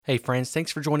Hey friends,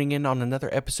 thanks for joining in on another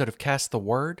episode of Cast the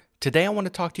Word. Today I want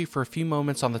to talk to you for a few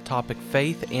moments on the topic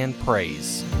faith and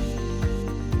praise.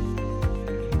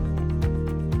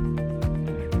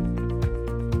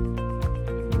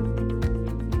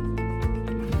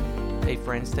 Hey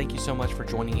friends, thank you so much for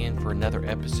joining in for another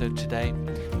episode today.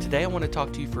 Today I want to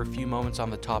talk to you for a few moments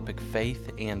on the topic faith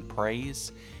and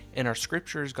praise. And our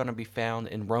scripture is going to be found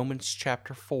in Romans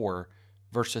chapter 4,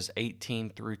 verses 18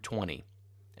 through 20.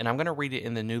 And I'm going to read it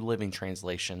in the New Living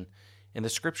Translation. And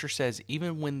the scripture says,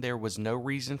 "Even when there was no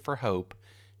reason for hope,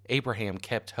 Abraham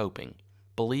kept hoping,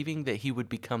 believing that he would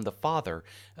become the father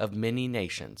of many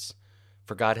nations.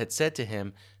 For God had said to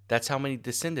him, 'That's how many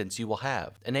descendants you will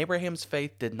have.' And Abraham's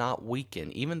faith did not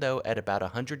weaken, even though at about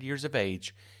 100 years of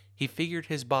age, he figured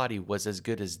his body was as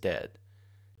good as dead.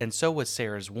 And so was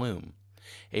Sarah's womb.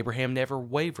 Abraham never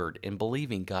wavered in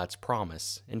believing God's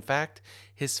promise. In fact,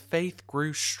 his faith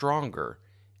grew stronger,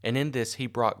 and in this he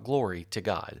brought glory to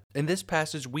God." In this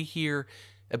passage, we hear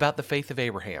about the faith of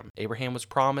Abraham. Abraham was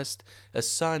promised a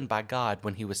son by God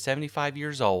when he was 75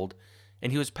 years old,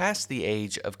 and he was past the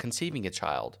age of conceiving a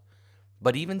child.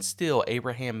 But even still,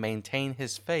 Abraham maintained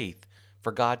his faith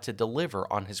for God to deliver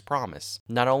on his promise.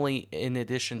 Not only in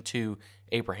addition to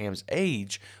Abraham's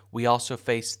age, we also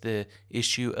face the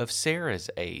issue of Sarah's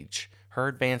age, her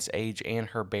advanced age, and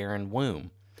her barren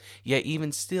womb. Yet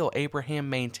even still, Abraham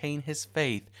maintained his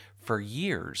faith for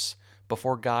years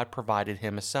before God provided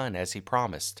him a son as he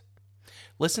promised.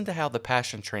 Listen to how the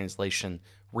Passion Translation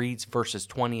reads verses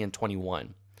 20 and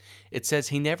 21. It says,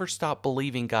 "He never stopped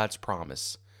believing God's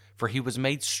promise, for he was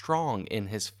made strong in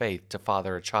his faith to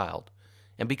father a child.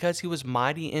 And because he was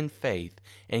mighty in faith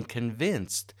and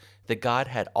convinced that God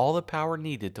had all the power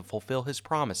needed to fulfill his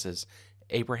promises,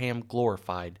 Abraham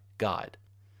glorified God."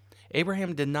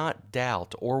 Abraham did not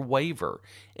doubt or waver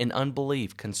in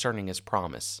unbelief concerning his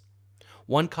promise.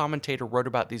 One commentator wrote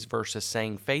about these verses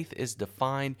saying, "Faith is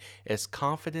defined as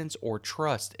confidence or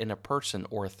trust in a person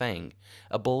or a thing,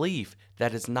 a belief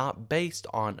that is not based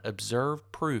on observed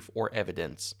proof or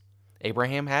evidence."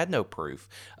 Abraham had no proof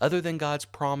other than God's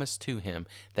promise to him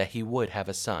that he would have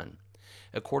a son.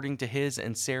 According to his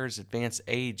and Sarah's advanced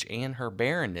age and her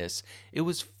barrenness, it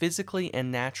was physically and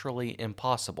naturally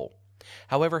impossible.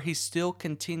 However, he still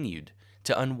continued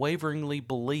to unwaveringly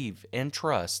believe and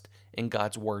trust in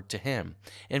God's word to him.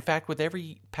 In fact, with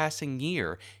every passing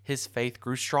year, his faith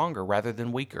grew stronger rather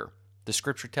than weaker. The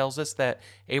scripture tells us that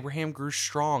Abraham grew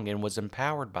strong and was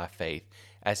empowered by faith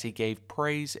as he gave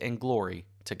praise and glory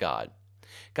to God.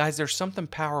 Guys, there's something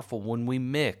powerful when we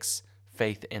mix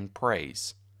faith and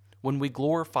praise, when we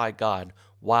glorify God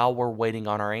while we're waiting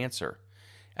on our answer.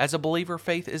 As a believer,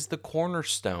 faith is the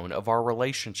cornerstone of our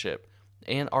relationship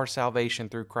and our salvation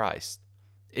through Christ.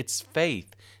 It's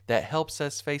faith that helps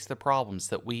us face the problems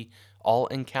that we all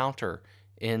encounter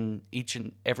in each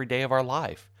and every day of our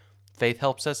life. Faith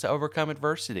helps us to overcome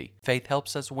adversity. Faith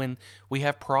helps us when we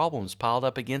have problems piled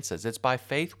up against us. It's by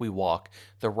faith we walk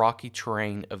the rocky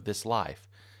terrain of this life.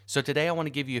 So today I want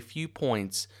to give you a few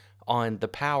points on the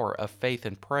power of faith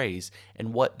and praise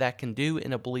and what that can do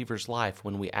in a believer's life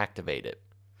when we activate it.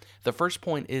 The first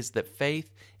point is that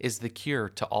faith is the cure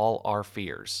to all our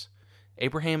fears.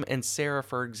 Abraham and Sarah,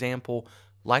 for example,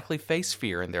 likely faced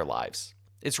fear in their lives.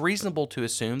 It's reasonable to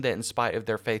assume that in spite of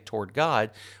their faith toward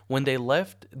God, when they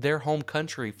left their home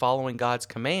country following God's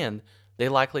command, they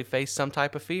likely faced some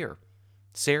type of fear.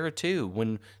 Sarah, too,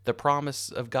 when the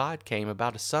promise of God came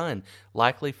about a son,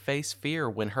 likely faced fear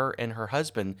when her and her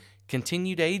husband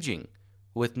continued aging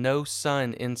with no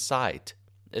son in sight,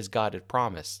 as God had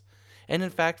promised. And in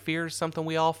fact, fear is something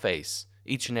we all face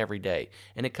each and every day,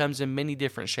 and it comes in many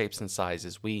different shapes and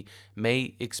sizes. We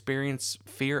may experience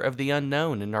fear of the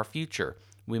unknown in our future.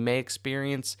 We may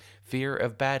experience fear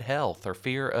of bad health or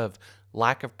fear of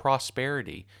lack of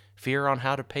prosperity, fear on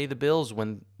how to pay the bills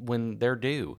when they're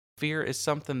due. Fear is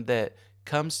something that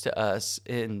comes to us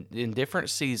in different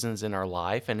seasons in our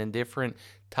life and in different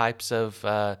types of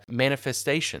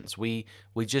manifestations. We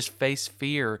just face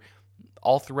fear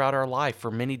all throughout our life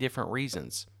for many different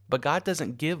reasons. But God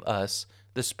doesn't give us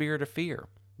the spirit of fear,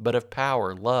 but of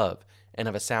power, love, and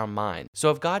of a sound mind. So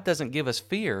if God doesn't give us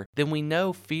fear, then we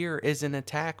know fear is an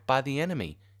attack by the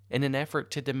enemy in an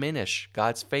effort to diminish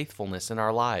God's faithfulness in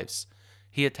our lives.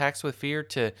 He attacks with fear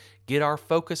to get our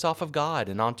focus off of God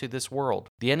and onto this world.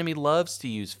 The enemy loves to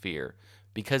use fear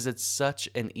because it's such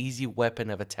an easy weapon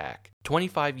of attack.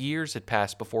 25 years had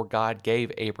passed before God gave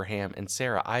Abraham and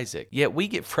Sarah Isaac. Yet we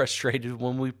get frustrated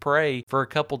when we pray for a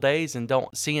couple days and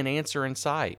don't see an answer in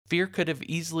sight. Fear could have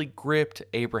easily gripped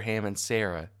Abraham and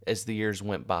Sarah as the years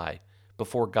went by.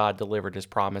 before God delivered his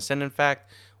promise. And in fact,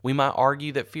 we might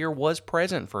argue that fear was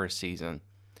present for a season.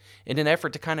 In an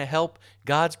effort to kind of help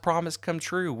God's promise come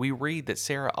true, we read that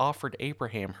Sarah offered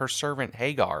Abraham her servant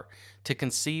Hagar to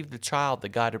conceive the child that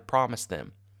God had promised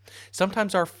them.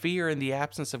 Sometimes our fear in the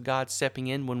absence of God stepping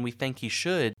in when we think he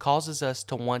should causes us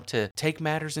to want to take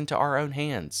matters into our own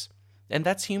hands. And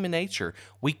that's human nature.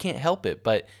 We can't help it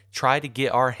but try to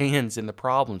get our hands in the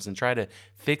problems and try to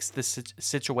fix the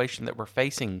situation that we're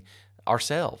facing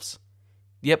ourselves.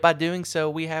 Yet by doing so,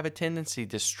 we have a tendency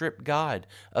to strip God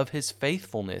of his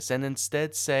faithfulness and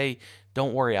instead say,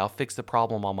 "Don't worry, I'll fix the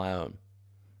problem on my own."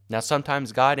 Now,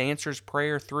 sometimes God answers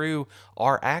prayer through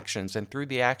our actions and through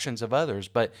the actions of others,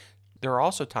 but there are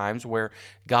also times where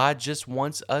God just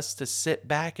wants us to sit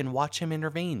back and watch him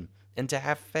intervene and to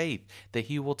have faith that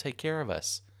he will take care of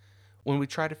us. When we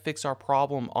try to fix our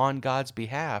problem on God's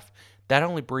behalf, that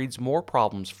only breeds more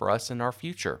problems for us in our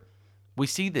future. We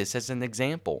see this as an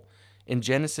example. In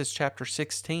Genesis chapter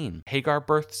 16, Hagar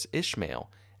births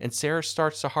Ishmael, and Sarah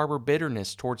starts to harbor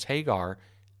bitterness towards Hagar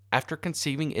after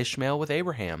conceiving Ishmael with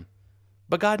Abraham.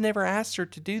 But God never asked her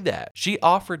to do that. She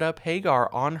offered up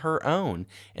Hagar on her own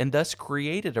and thus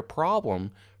created a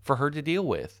problem for her to deal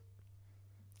with.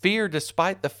 Fear,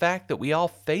 despite the fact that we all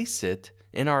face it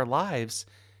in our lives,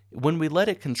 when we let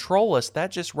it control us,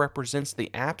 that just represents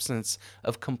the absence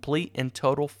of complete and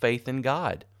total faith in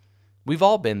God. We've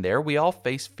all been there. We all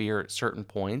face fear at certain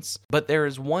points. But there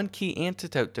is one key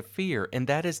antidote to fear, and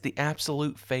that is the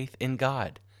absolute faith in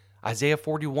God. Isaiah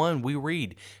 41, we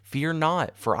read, "Fear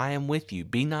not, for I am with you.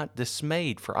 Be not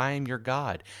dismayed, for I am your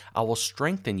God. I will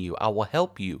strengthen you, I will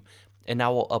help you, and I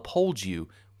will uphold you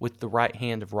with the right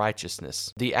hand of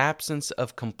righteousness." The absence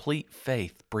of complete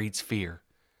faith breeds fear.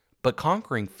 But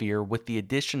conquering fear with the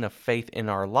addition of faith in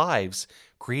our lives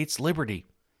creates liberty.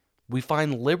 We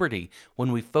find liberty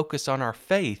when we focus on our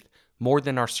faith more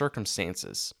than our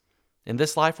circumstances. In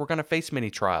this life, we're going to face many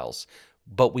trials,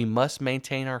 but we must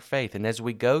maintain our faith. And as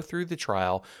we go through the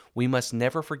trial, we must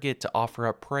never forget to offer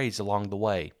up praise along the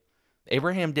way.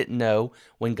 Abraham didn't know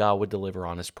when God would deliver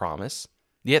on his promise.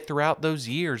 Yet throughout those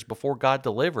years before God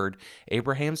delivered,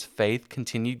 Abraham's faith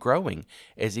continued growing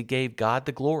as he gave God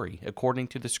the glory, according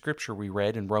to the scripture we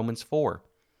read in Romans 4.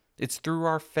 It's through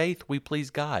our faith we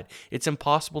please God. It's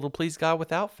impossible to please God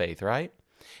without faith, right?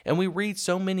 And we read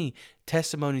so many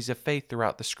testimonies of faith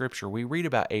throughout the scripture. We read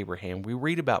about Abraham. We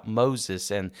read about Moses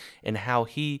and how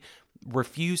he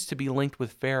refused to be linked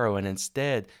with Pharaoh and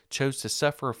instead chose to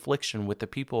suffer affliction with the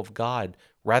people of God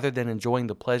rather than enjoying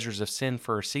the pleasures of sin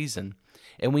for a season.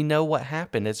 And we know what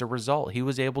happened as a result. He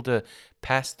was able to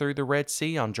pass through the Red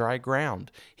Sea on dry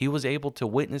ground. He was able to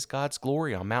witness God's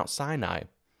glory on Mount Sinai.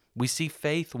 We see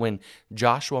faith when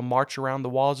Joshua marched around the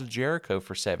walls of Jericho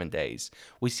for 7 days.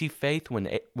 We see faith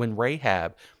when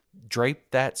Rahab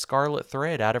draped that scarlet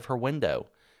thread out of her window.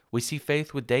 We see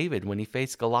faith with David when he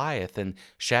faced Goliath, and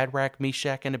Shadrach,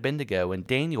 Meshach, and Abednego, and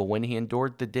Daniel when he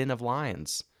endured the den of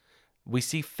lions. We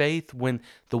see faith when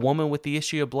the woman with the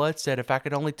issue of blood said, "If I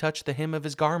could only touch the hem of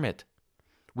his garment."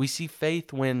 We see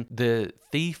faith when the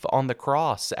thief on the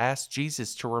cross asked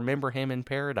Jesus to remember him in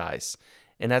paradise.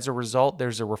 And as a result,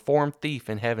 there's a reformed thief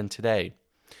in heaven today.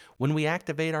 When we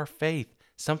activate our faith,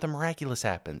 something miraculous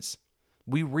happens.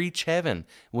 We reach heaven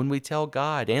when we tell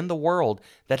God and the world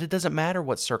that it doesn't matter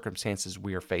what circumstances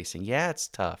we are facing. Yeah, it's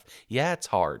tough. Yeah, it's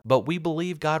hard. But we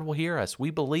believe God will hear us.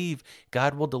 We believe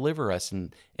God will deliver us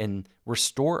and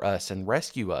restore us and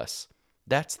rescue us.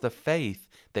 That's the faith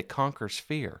that conquers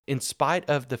fear. In spite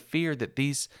of the fear that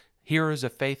these heroes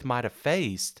of faith might have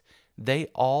faced, they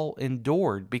all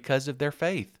endured because of their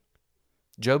faith.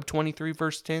 Job 23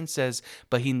 verse 10 says,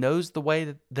 "But he knows the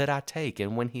way that I take,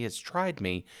 and when he has tried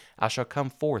me, I shall come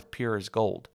forth pure as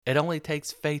gold." It only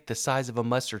takes faith the size of a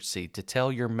mustard seed to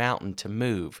tell your mountain to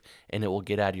move, and it will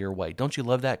get out of your way. Don't you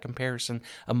love that comparison?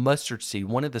 A mustard seed,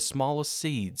 one of the smallest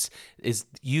seeds, is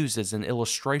used as an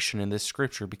illustration in this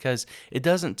scripture because it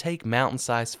doesn't take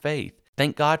mountain-sized faith.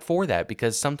 Thank God for that,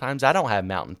 because sometimes I don't have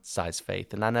mountain-sized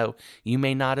faith, and I know you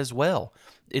may not as well.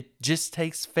 It just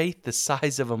takes faith the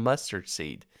size of a mustard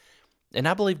seed. And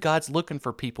I believe God's looking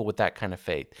for people with that kind of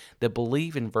faith, that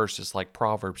believe in verses like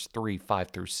Proverbs 3,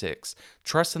 5 through 6.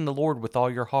 Trust in the Lord with all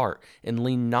your heart, and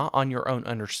lean not on your own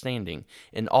understanding.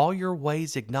 In all your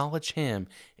ways acknowledge him,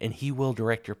 and he will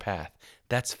direct your path.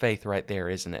 That's faith right there,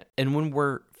 isn't it? And when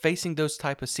we're facing those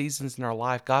type of seasons in our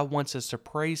life, God wants us to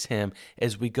praise him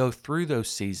as we go through those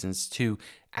seasons to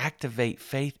activate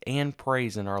faith and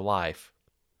praise in our life.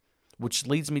 Which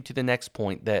leads me to the next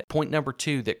point, that point number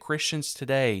 2, that Christians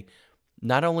today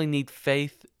not only need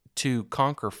faith to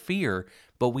conquer fear,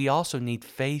 but we also need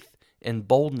faith and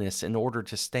boldness in order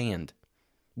to stand.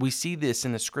 We see this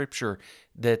in the scripture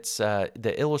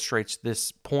that illustrates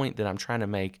this point that I'm trying to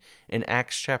make in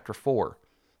Acts chapter 4.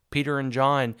 Peter and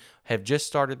John have just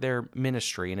started their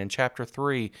ministry, and in chapter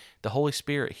 3, the Holy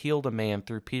Spirit healed a man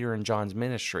through Peter and John's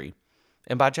ministry.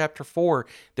 And by chapter 4,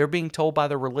 they're being told by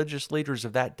the religious leaders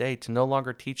of that day to no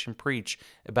longer teach and preach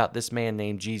about this man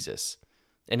named Jesus.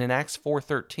 And in Acts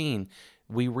 4:13,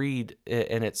 we read,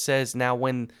 and it says, "Now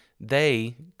when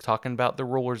they," talking about the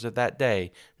rulers of that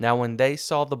day, "now when they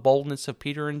saw the boldness of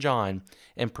Peter and John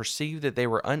and perceived that they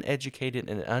were uneducated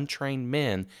and untrained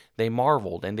men, they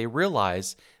marveled, and they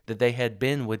realized that they had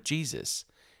been with Jesus."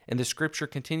 And the scripture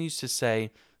continues to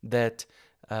say that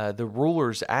the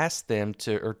rulers asked them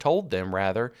or told them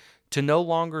rather, to no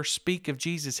longer speak of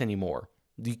Jesus anymore.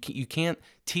 You can't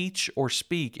teach or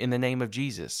speak in the name of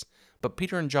Jesus. But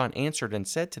Peter and John answered and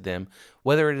said to them,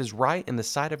 "Whether it is right in the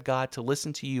sight of God to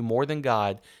listen to you more than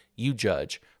God, you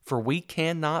judge. For we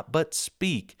cannot but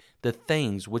speak the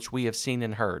things which we have seen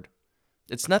and heard."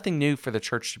 It's nothing new for the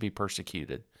church to be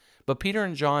persecuted. But Peter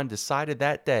and John decided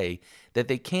that day that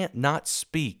they can't not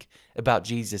speak about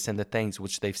Jesus and the things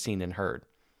which they've seen and heard.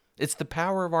 It's the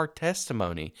power of our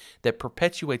testimony that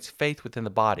perpetuates faith within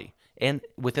the body and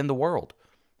within the world.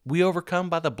 We overcome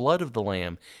by the blood of the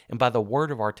Lamb and by the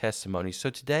word of our testimony. So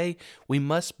today we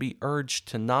must be urged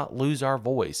to not lose our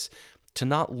voice, to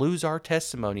not lose our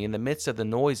testimony in the midst of the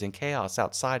noise and chaos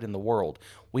outside in the world.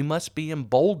 We must be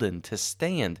emboldened to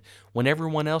stand when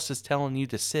everyone else is telling you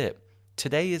to sit.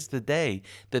 Today is the day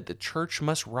that the church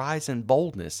must rise in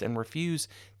boldness and refuse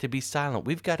to be silent.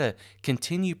 We've got to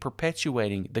continue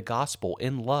perpetuating the gospel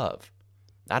in love.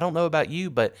 I don't know about you,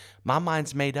 but my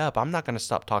mind's made up. I'm not going to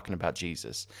stop talking about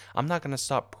Jesus. I'm not going to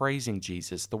stop praising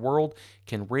Jesus. The world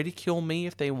can ridicule me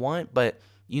if they want, but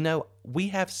we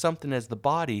have something as the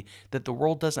body that the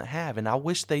world doesn't have, and I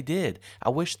wish they did. I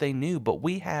wish they knew, but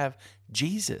we have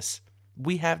Jesus.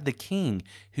 We have the King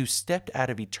who stepped out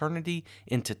of eternity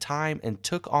into time and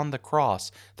took on the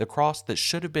cross that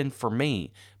should have been for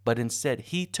me, but instead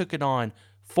he took it on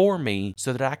for me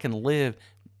so that I can live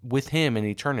with him in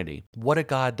eternity. What a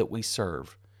God that we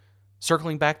serve.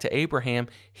 Circling back to Abraham,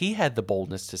 he had the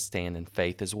boldness to stand in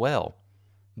faith as well.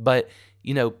 But,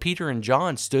 Peter and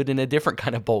John stood in a different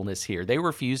kind of boldness here. They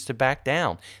refused to back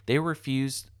down. They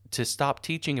refused to stop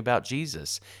teaching about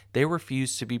Jesus. They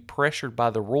refused to be pressured by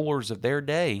the rulers of their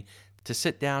day to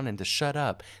sit down and to shut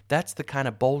up. That's the kind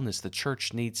of boldness the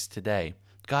church needs today.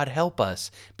 God, help us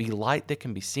be light that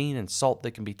can be seen and salt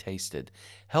that can be tasted.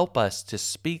 Help us to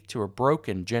speak to a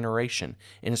broken generation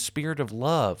in a spirit of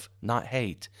love, not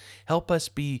hate. Help us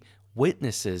be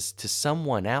witnesses to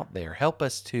someone out there. Help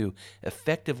us to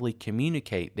effectively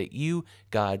communicate that you,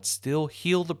 God, still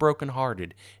heal the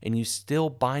brokenhearted and you still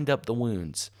bind up the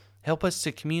wounds. Help us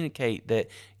to communicate that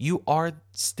you are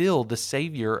still the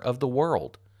Savior of the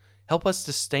world. Help us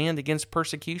to stand against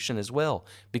persecution as well,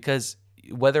 because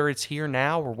whether it's here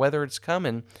now or whether it's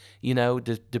coming,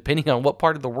 depending on what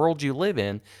part of the world you live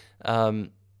in,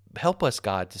 help us,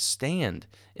 God, to stand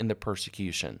in the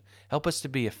persecution. Help us to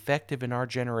be effective in our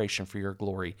generation for your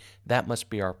glory. That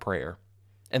must be our prayer.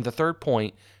 And the third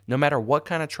point, no matter what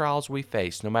kind of trials we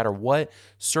face, no matter what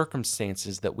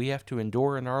circumstances that we have to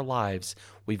endure in our lives,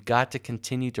 we've got to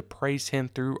continue to praise him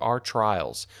through our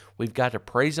trials. We've got to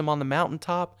praise him on the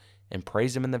mountaintop and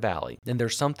praise him in the valley. And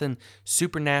there's something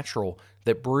supernatural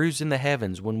that brews in the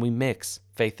heavens when we mix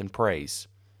faith and praise.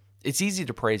 It's easy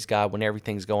to praise God when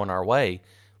everything's going our way.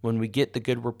 When we get the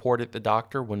good report at the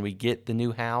doctor, when we get the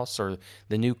new house or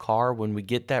the new car, when we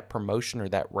get that promotion or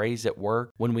that raise at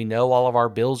work, when we know all of our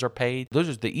bills are paid, those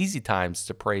are the easy times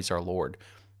to praise our Lord.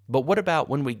 But what about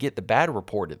when we get the bad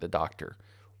report at the doctor?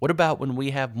 What about when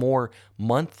we have more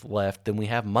month left than we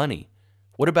have money?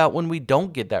 What about when we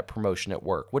don't get that promotion at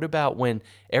work? What about when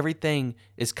everything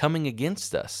is coming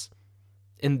against us?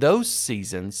 In those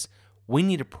seasons, we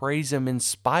need to praise him in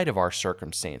spite of our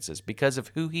circumstances because of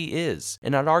who he is.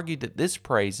 And I'd argue that this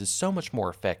praise is so much more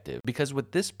effective because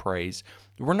with this praise,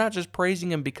 we're not just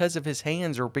praising him because of his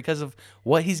hands or because of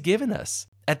what he's given us.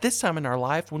 At this time in our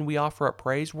life, when we offer up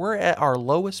praise, we're at our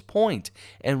lowest point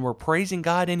and we're praising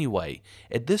God anyway.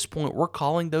 At this point, we're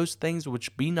calling those things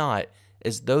which be not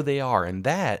as though they are, and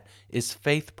that is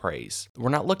faith praise. We're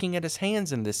not looking at his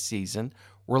hands in this season.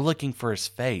 We're looking for his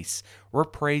face. We're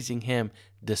praising him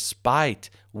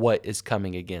despite what is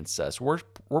coming against us. We're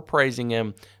praising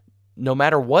him no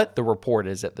matter what the report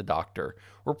is at the doctor.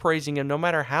 We're praising him no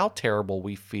matter how terrible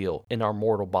we feel in our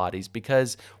mortal bodies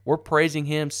because we're praising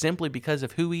him simply because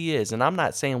of who he is. And I'm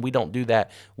not saying we don't do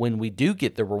that when we do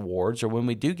get the rewards or when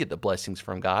we do get the blessings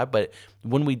from God, but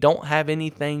when we don't have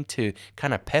anything to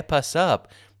kind of pep us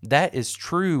up, that is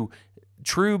true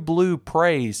true blue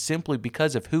praise simply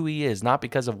because of who he is, not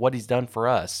because of what he's done for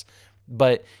us.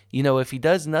 But, if he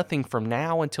does nothing from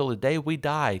now until the day we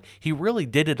die, he really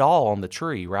did it all on the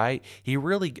tree, right? He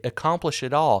really accomplished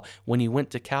it all when he went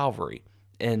to Calvary.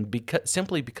 And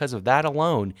simply because of that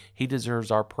alone, he deserves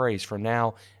our praise from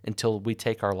now until we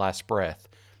take our last breath.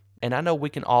 And I know we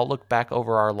can all look back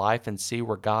over our life and see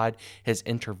where God has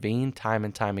intervened time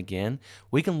and time again.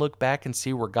 We can look back and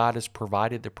see where God has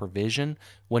provided the provision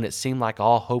when it seemed like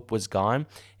all hope was gone.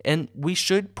 And we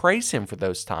should praise him for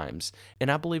those times.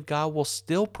 And I believe God will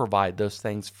still provide those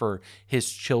things for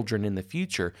his children in the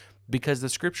future, because the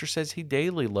scripture says he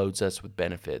daily loads us with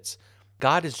benefits.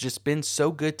 God has just been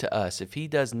so good to us. If he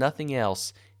does nothing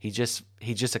else, he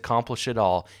just accomplished it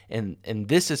all. And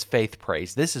this is faith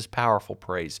praise. This is powerful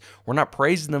praise. We're not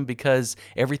praising him because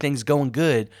everything's going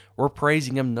good. We're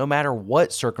praising him no matter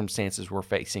what circumstances we're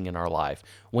facing in our life.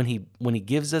 When he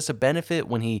gives us a benefit,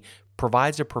 when he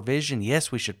provides a provision,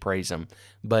 yes, we should praise him.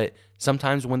 But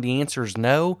sometimes when the answer is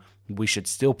no, we should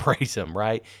still praise him,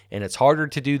 right? And it's harder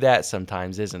to do that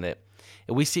sometimes, isn't it?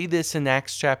 And we see this in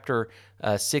Acts chapter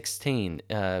 16.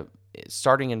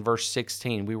 Starting in verse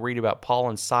 16, we read about Paul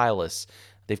and Silas.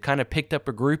 They've kind of picked up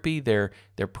a groupie.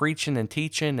 They're preaching and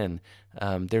teaching,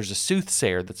 and there's a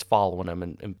soothsayer that's following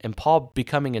them. And Paul,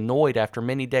 becoming annoyed after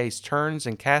many days, turns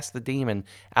and casts the demon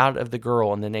out of the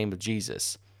girl in the name of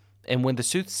Jesus. And when the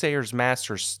soothsayer's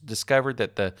masters discovered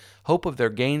that the hope of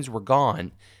their gains were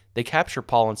gone, they captured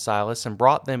Paul and Silas and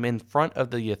brought them in front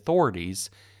of the authorities.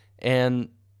 And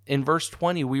in verse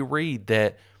 20, we read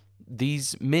that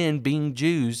these men, being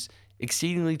Jews,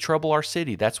 exceedingly trouble our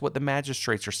city. That's what the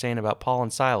magistrates are saying about Paul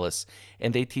and Silas.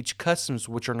 And they teach customs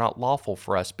which are not lawful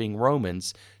for us, being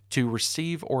Romans, to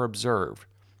receive or observe.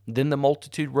 Then the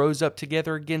multitude rose up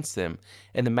together against them,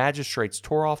 and the magistrates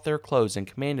tore off their clothes and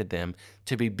commanded them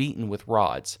to be beaten with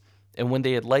rods. And when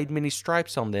they had laid many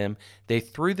stripes on them, they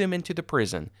threw them into the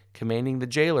prison, commanding the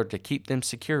jailer to keep them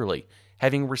securely.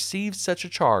 Having received such a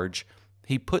charge,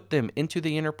 he put them into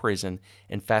the inner prison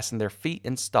and fastened their feet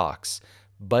in stocks.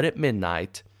 But at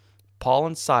midnight, Paul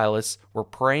and Silas were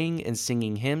praying and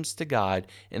singing hymns to God,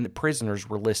 and the prisoners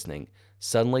were listening.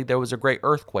 Suddenly there was a great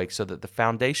earthquake, so that the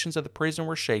foundations of the prison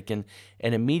were shaken,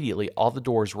 and immediately all the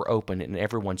doors were opened and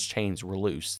everyone's chains were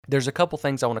loosed. There's a couple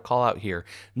things I want to call out here.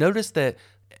 Notice that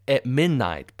at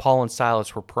midnight, Paul and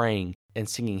Silas were praying and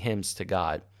singing hymns to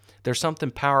God. There's something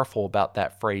powerful about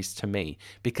that phrase to me,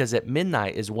 because at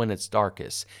midnight is when it's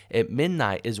darkest. At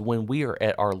midnight is when we are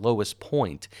at our lowest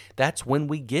point. That's when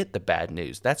we get the bad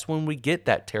news. That's when we get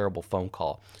that terrible phone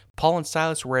call. Paul and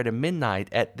Silas were at a midnight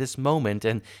at this moment,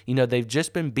 and they've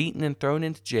just been beaten and thrown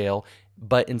into jail.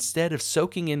 But instead of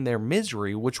soaking in their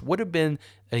misery, which would have been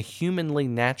a humanly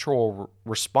natural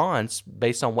response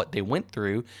based on what they went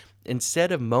through,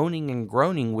 instead of moaning and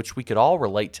groaning, which we could all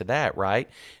relate to that, right?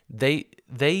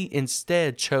 They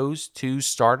instead chose to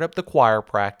start up the choir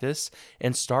practice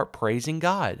and start praising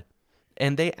God.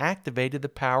 And they activated the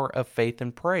power of faith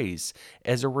and praise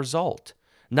as a result.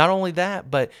 Not only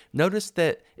that, but notice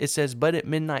that it says, but at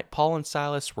midnight, Paul and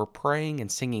Silas were praying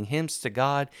and singing hymns to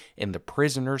God, and the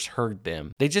prisoners heard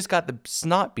them. They just got the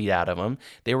snot beat out of them.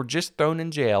 They were just thrown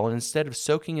in jail, and instead of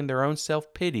soaking in their own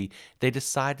self-pity, they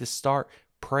decided to start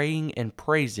praying and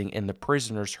praising, and the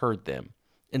prisoners heard them.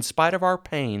 In spite of our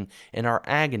pain and our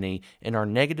agony and our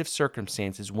negative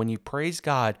circumstances, when you praise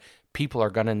God, people are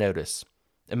going to notice.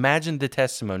 Imagine the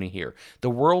testimony here. The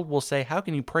world will say, how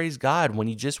can you praise God when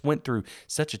you just went through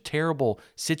such a terrible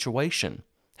situation?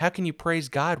 How can you praise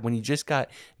God when you just got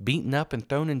beaten up and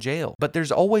thrown in jail? But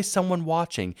there's always someone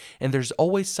watching, and there's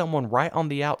always someone right on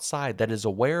the outside that is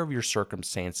aware of your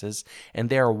circumstances, and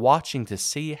they are watching to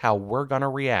see how we're going to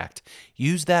react.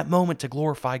 Use that moment to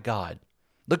glorify God.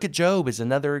 Look at Job as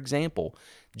another example.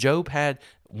 Job had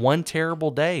one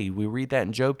terrible day. We read that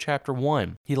in Job chapter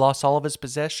 1. He lost all of his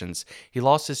possessions. He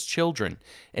lost his children.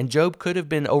 And Job could have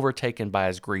been overtaken by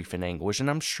his grief and anguish. And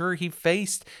I'm sure he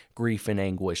faced grief and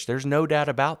anguish. There's no doubt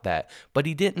about that. But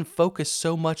he didn't focus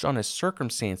so much on his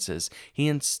circumstances. He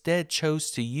instead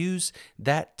chose to use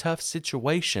that tough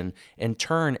situation and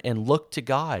turn and look to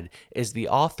God as the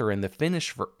author and the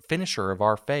finisher of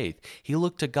our faith. He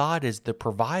looked to God as the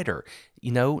provider.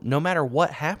 No matter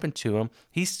what happened to him,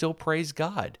 he still praised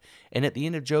God. And at the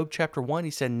end of Job chapter 1,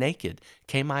 he said, naked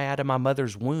came I out of my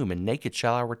mother's womb, and naked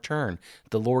shall I return.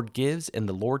 The Lord gives, and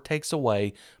the Lord takes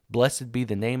away. Blessed be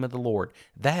the name of the Lord.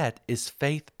 That is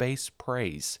faith-based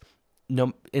praise.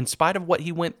 In spite of what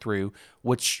he went through,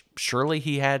 which surely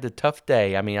he had a tough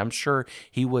day. I mean, I'm sure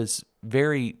he was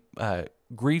very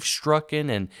grief-stricken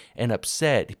and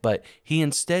upset, but he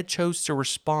instead chose to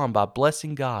respond by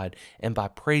blessing God and by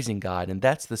praising God. And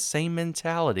that's the same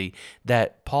mentality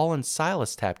that Paul and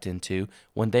Silas tapped into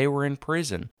when they were in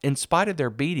prison. In spite of their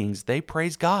beatings, they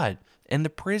praised God, and the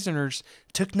prisoners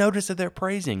took notice of their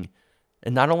praising.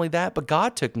 And not only that, but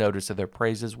God took notice of their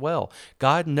praise as well.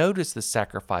 God noticed the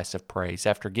sacrifice of praise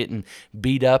after getting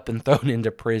beat up and thrown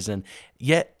into prison.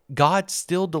 Yet God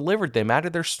still delivered them out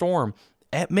of their storm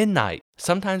at midnight.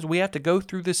 Sometimes we have to go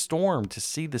through this storm to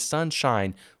see the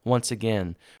sunshine once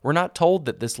again. We're not told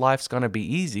that this life's going to be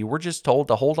easy. We're just told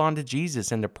to hold on to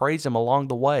Jesus and to praise Him along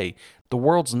the way. The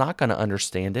world's not going to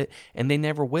understand it, and they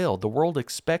never will. The world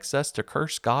expects us to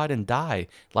curse God and die,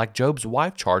 like Job's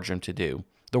wife charged him to do.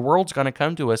 The world's going to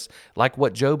come to us like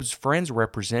what Job's friends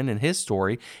represent in his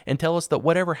story and tell us that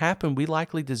whatever happened, we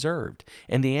likely deserved.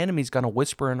 And the enemy's going to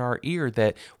whisper in our ear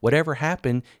that whatever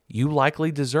happened, you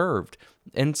likely deserved.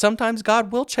 And sometimes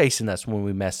God will chasten us when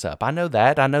we mess up. I know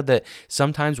that. I know that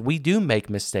sometimes we do make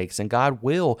mistakes, and God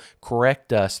will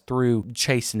correct us through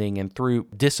chastening and through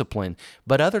discipline.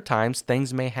 But other times,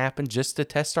 things may happen just to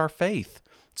test our faith.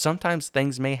 Sometimes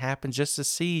things may happen just to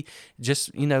see,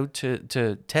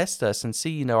 to test us and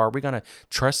see, are we going to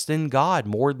trust in God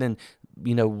more than,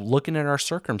 looking at our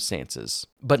circumstances.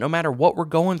 But no matter what we're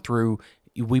going through,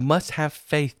 we must have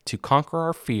faith to conquer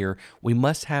our fear. We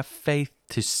must have faith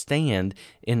to stand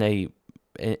in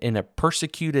a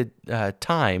persecuted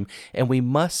time, and we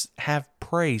must have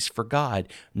praise for God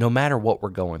no matter what we're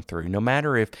going through. No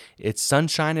matter if it's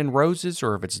sunshine and roses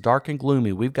or if it's dark and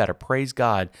gloomy, we've got to praise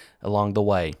God along the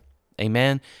way.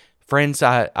 Amen. Friends,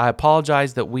 I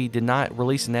apologize that we did not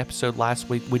release an episode last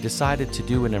week. We decided to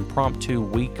do an impromptu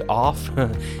week off,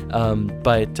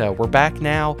 but we're back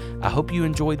now. I hope you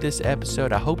enjoyed this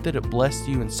episode. I hope that it blessed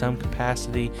you in some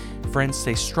capacity. Friends,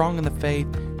 stay strong in the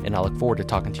faith, and I look forward to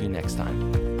talking to you next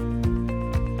time.